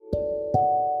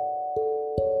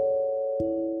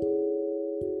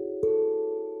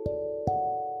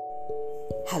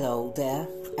Hello there,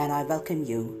 and I welcome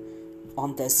you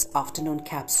on this afternoon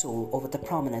capsule over the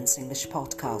Prominence English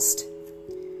podcast.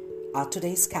 Our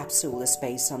today's capsule is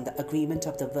based on the agreement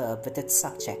of the verb with its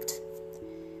subject.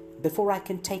 Before I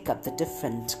can take up the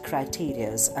different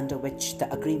criteria under which the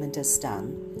agreement is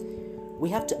done, we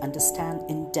have to understand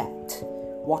in depth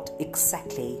what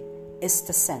exactly is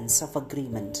the sense of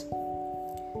agreement.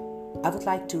 I would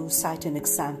like to cite an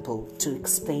example to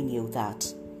explain you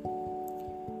that.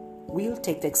 We'll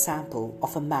take the example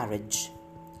of a marriage.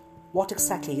 What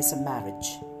exactly is a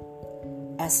marriage?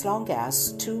 As long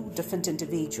as two different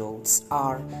individuals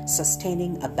are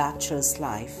sustaining a bachelor's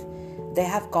life, they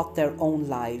have got their own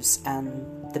lives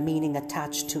and the meaning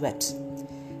attached to it.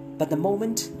 But the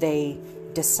moment they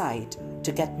decide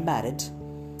to get married,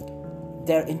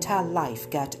 their entire life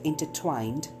get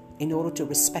intertwined in order to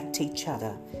respect each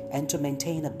other and to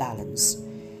maintain a balance.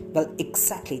 Well,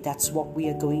 exactly that's what we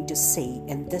are going to see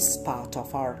in this part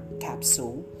of our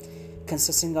capsule,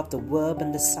 consisting of the verb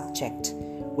and the subject,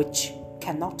 which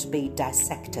cannot be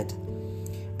dissected,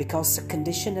 because the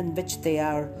condition in which they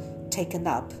are taken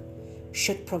up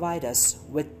should provide us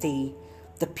with the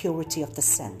purity of the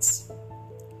sense.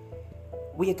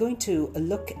 We are going to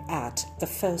look at the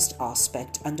first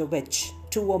aspect under which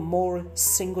two or more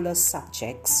singular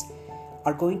subjects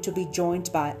are going to be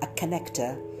joined by a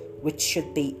connector which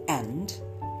should be and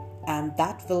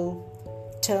that will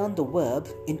turn the verb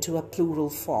into a plural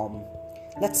form.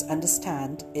 Let's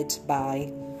understand it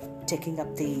by taking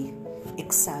up the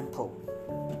example.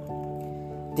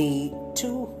 The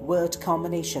two-word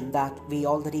combination that we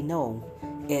already know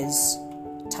is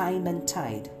time and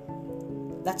tide.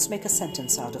 Let's make a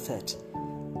sentence out of it.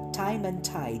 Time and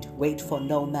tide wait for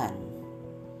no man.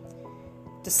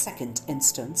 The second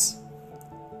instance,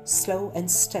 slow and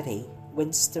steady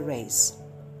wins the race.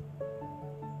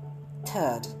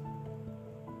 Third,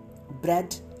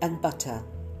 bread and butter.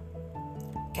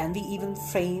 Can we even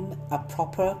frame a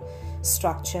proper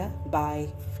structure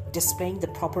by displaying the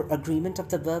proper agreement of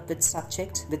the verb with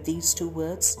subject with these two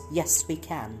words? Yes, we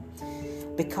can.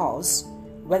 Because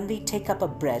when we take up a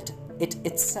bread, it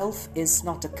itself is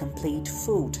not a complete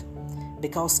food,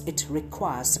 because it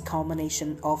requires a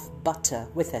combination of butter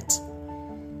with it.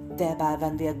 Thereby,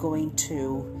 when we are going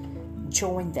to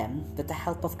join them with the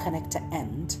help of connector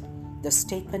and, the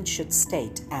statement should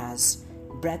state as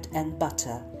bread and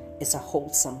butter is a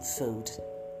wholesome food.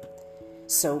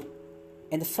 So,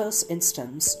 in the first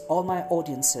instance, all my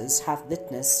audiences have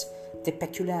witnessed the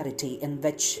peculiarity in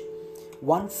which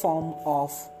one form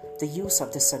of the use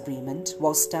of this agreement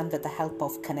was done with the help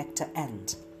of connector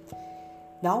and.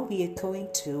 Now we are going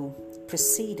to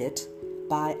proceed it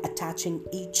by attaching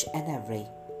each and every.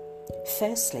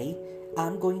 Firstly,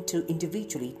 I'm going to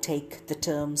individually take the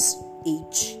terms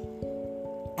each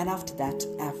and after that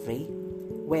every,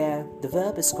 where the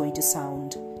verb is going to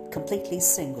sound completely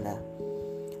singular.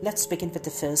 Let's begin with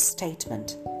the first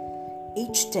statement.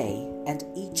 Each day and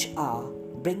each hour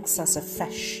brings us a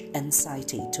fresh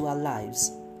anxiety to our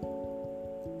lives.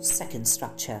 Second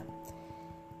structure.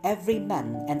 Every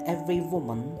man and every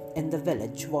woman in the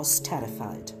village was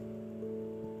terrified.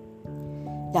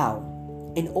 Now,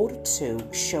 in order to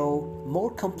show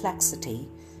more complexity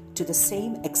to the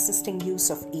same existing use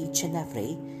of each and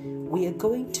every, we are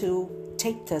going to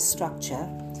take the structure,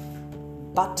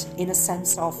 but in a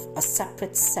sense of a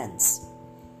separate sense.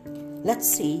 Let's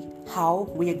see how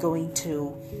we are going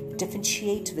to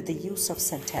differentiate with the use of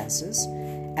sentences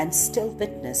and still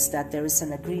witness that there is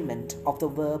an agreement of the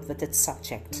verb with its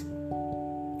subject.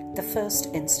 The first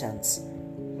instance.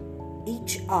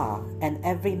 Each hour and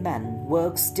every man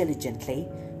works diligently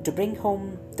to bring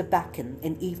home the bacon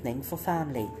in evening for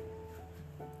family.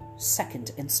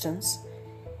 Second instance.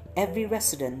 Every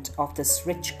resident of this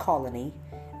rich colony,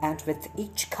 and with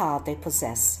each car they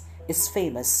possess, is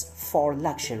famous for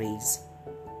luxuries.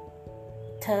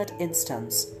 Third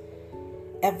instance.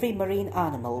 Every marine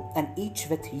animal, and each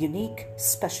with unique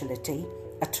speciality,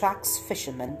 attracts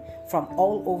fishermen from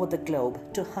all over the globe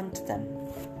to hunt them.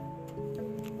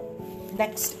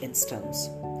 Next instance.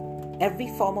 Every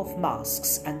form of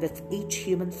masks, and with each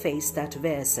human face that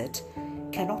wears it,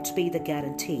 cannot be the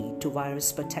guarantee to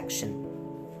virus protection.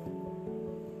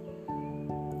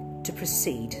 To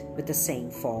proceed with the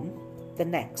same form, the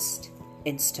next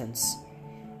instance.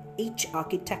 Each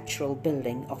architectural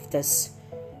building of this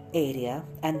area,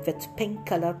 and with pink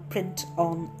color print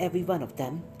on every one of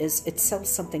them, is itself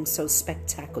something so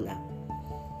spectacular.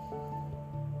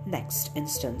 Next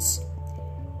instance.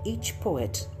 Each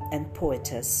poet and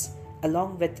poetess,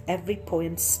 along with every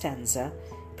poem's stanza,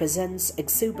 presents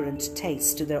exuberant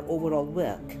taste to their overall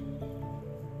work.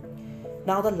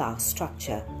 Now the last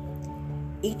structure.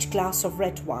 Each glass of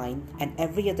red wine and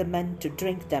every other man to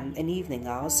drink them in evening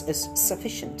hours is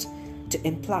sufficient to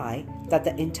imply that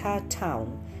the entire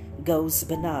town goes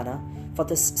banana for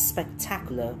this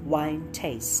spectacular wine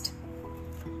taste.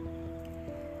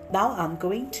 Now I'm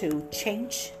going to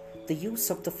change the use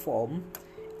of the form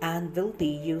and will be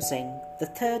using the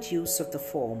third use of the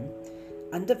form,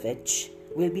 under which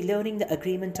we'll be learning the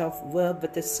agreement of verb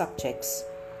with the subjects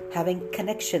having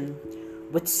connection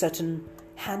with certain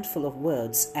handful of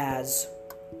words as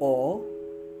or,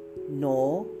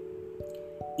 nor,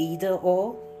 either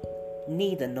or,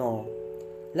 neither nor.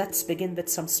 Let's begin with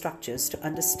some structures to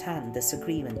understand this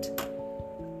agreement.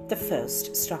 The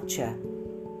first structure.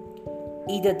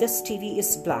 Either this TV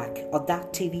is black or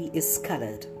that TV is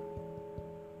colored.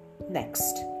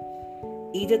 Next.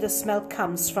 Either the smell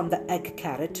comes from the egg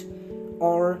carrot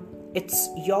or it's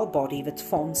your body with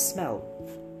fond smell.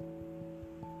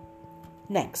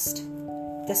 Next.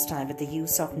 This time with the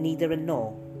use of neither and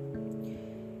nor.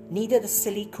 Neither the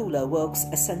silly cooler works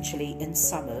essentially in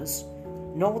summers,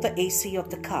 nor the AC of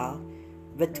the car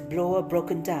with blower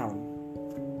broken down.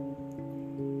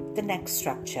 The next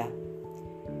structure.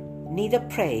 Neither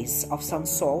praise of some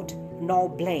sort nor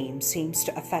blame seems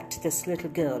to affect this little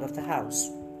girl of the house.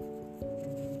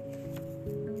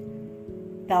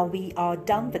 Now we are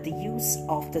done with the use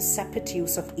of the separate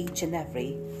use of each and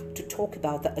every to talk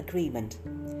about the agreement.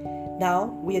 Now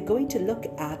we are going to look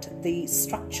at the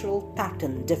structural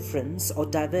pattern difference or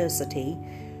diversity,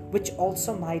 which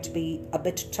also might be a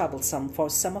bit troublesome for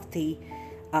some of the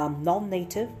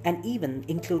non-native and even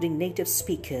including native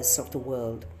speakers of the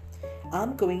world.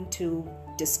 I'm going to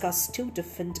discuss two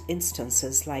different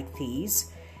instances like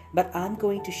these, but I'm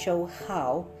going to show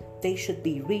how they should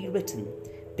be rewritten,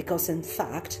 because in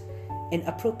fact, in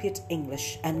appropriate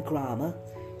English and grammar,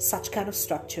 such kind of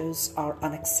structures are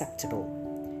unacceptable.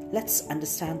 Let's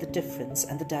understand the difference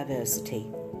and the diversity.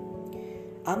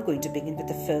 I'm going to begin with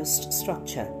the first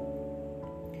structure.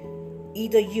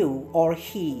 Either you or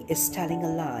he is telling a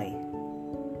lie.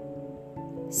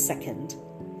 Second,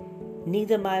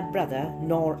 neither my brother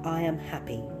nor I am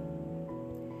happy.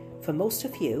 For most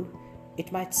of you,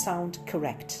 it might sound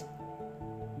correct,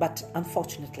 but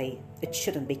unfortunately, it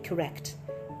shouldn't be correct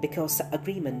because the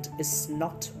agreement is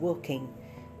not working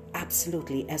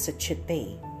absolutely as it should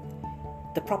be.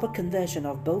 The proper conversion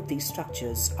of both these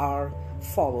structures are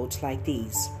followed like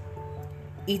these.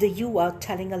 Either you are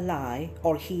telling a lie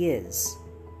or he is.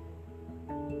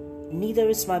 Neither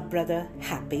is my brother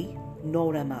happy,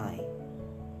 nor am I.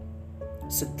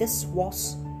 So this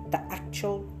was the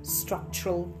actual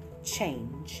structural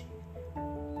change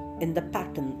in the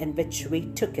pattern in which we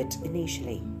took it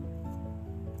initially.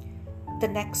 The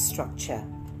next structure.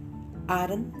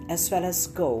 Iron as well as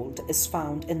gold is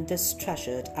found in this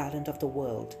treasured island of the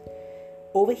world.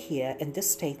 Over here in this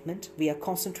statement, we are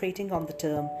concentrating on the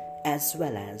term as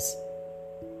well as.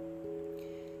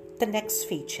 The next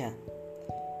feature.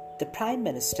 The Prime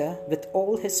Minister with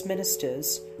all his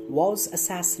ministers was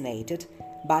assassinated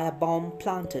by a bomb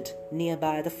planted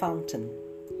nearby the fountain.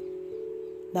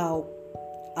 Now,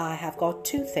 I have got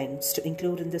two things to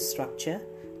include in this structure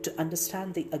to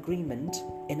understand the agreement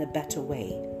in a better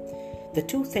way. The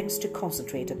two things to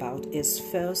concentrate about is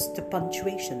first the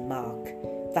punctuation mark,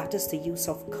 that is the use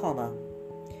of comma.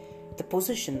 The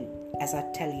position, as I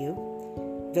tell you,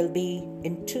 will be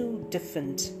in two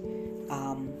different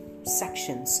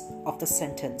sections of the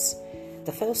sentence.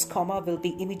 The first comma will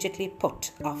be immediately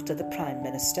put after the Prime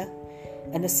Minister,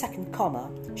 and the second comma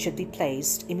should be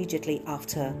placed immediately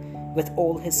after with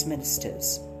all his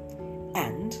ministers.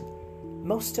 And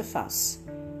most of us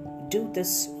do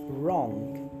this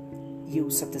wrong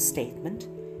use of the statement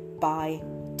by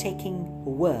taking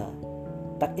were,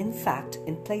 but in fact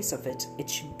in place of it, it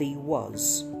should be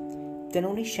was. Then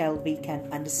only shall we can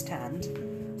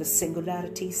understand the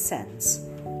singularity sense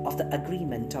of the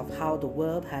agreement of how the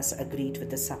verb has agreed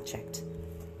with the subject.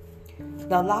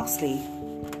 Now lastly,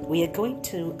 we are going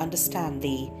to understand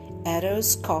the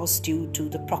errors caused due to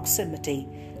the proximity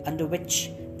under which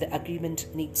the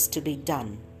agreement needs to be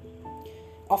done.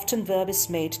 Often verb is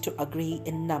made to agree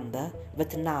in number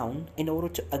with noun in order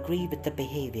to agree with the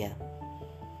behavior.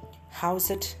 How is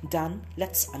it done?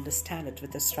 Let's understand it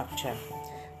with the structure.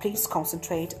 Please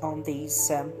concentrate on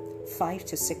these 5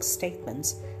 to 6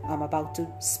 statements I'm about to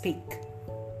speak.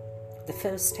 The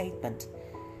first statement.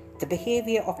 The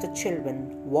behavior of the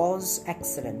children was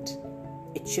excellent.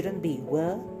 It shouldn't be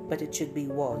were, but it should be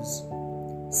was.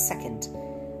 Second,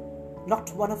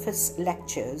 not one of his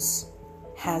lectures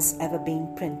has ever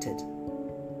been printed.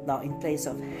 Now in place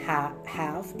of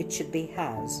have, it should be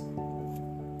has.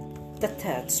 The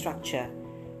third structure.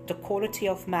 the quality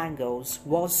of mangoes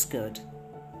was good,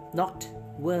 not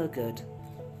were good.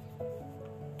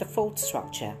 The fourth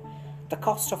structure, the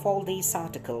cost of all these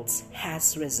articles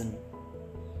has risen.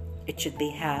 It should be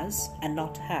has and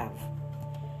not have.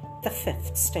 The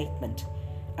fifth statement,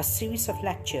 a series of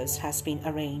lectures has been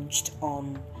arranged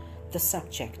on the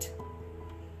subject.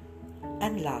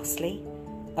 And lastly,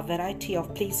 a variety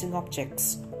of pleasing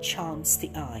objects charms the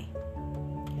eye.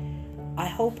 I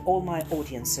hope all my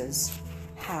audiences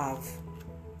have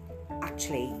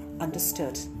actually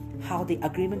understood how the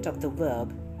agreement of the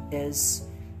verb is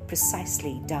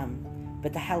precisely done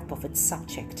with the help of its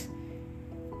subject,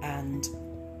 and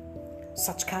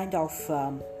such kind of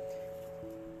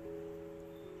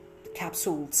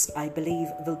capsules, I believe,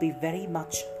 will be very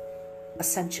much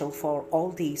essential for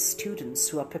all these students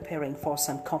who are preparing for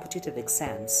some competitive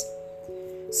exams.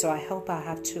 So I hope I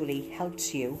have truly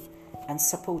helped you and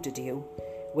supported you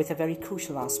with a very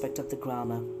crucial aspect of the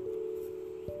grammar.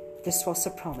 This was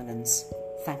The Prominence.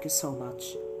 Thank you so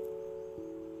much.